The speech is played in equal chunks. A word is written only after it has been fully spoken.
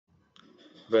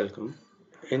Welcome.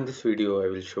 In this video, I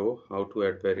will show how to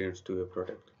add variants to your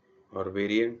product or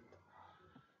variant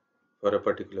for a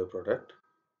particular product,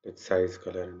 like size,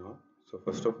 color, and all. So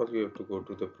first of all, you have to go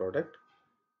to the product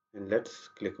and let's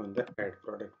click on the add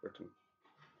product button.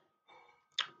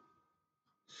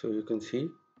 So you can see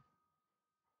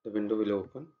the window will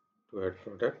open to add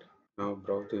product. Now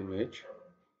browse the image,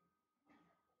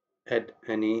 add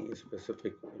any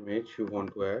specific image you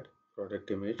want to add,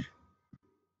 product image,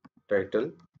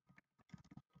 title,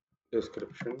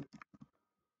 description,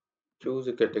 choose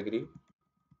a category,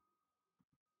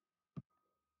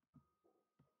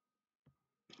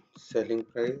 selling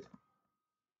price,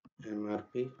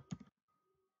 MRP,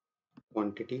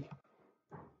 quantity,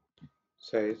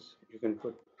 size. You can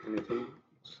put anything.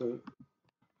 So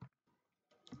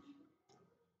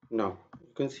now you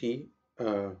can see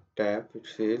a tab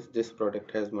which says this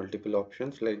product has multiple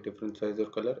options like different size or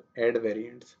color, add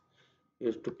variants. You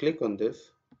have to click on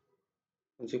this.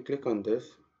 Once you click on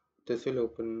this, this will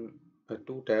open a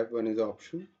two tab. One is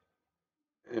option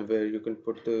and where you can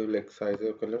put the like size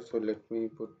or color. So let me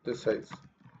put the size.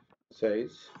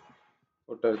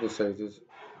 What are the sizes?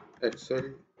 XL,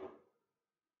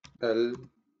 L,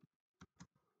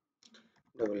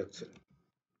 double XL.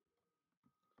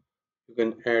 You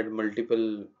can add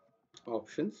multiple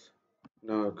options.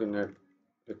 Now you can add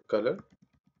the color,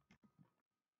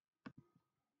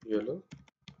 yellow,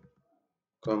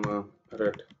 comma,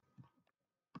 red.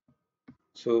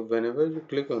 So whenever you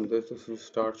click on this, this will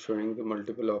start showing the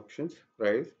multiple options,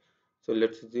 price. So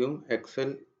let's assume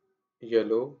XL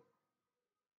yellow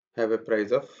have a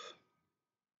price of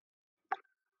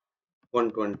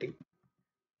 120.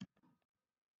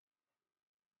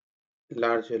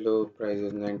 Large yellow price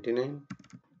is 99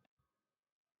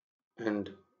 and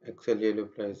XL yellow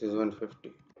price is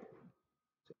 150.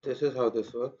 So this is how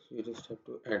this works. You just have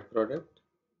to add product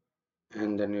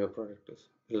and then your product is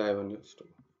live on your store.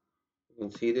 You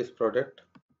can see this product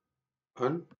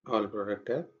on all product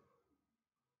tab.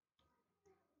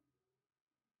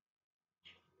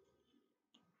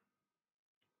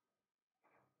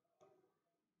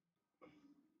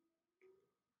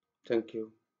 Thank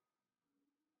you.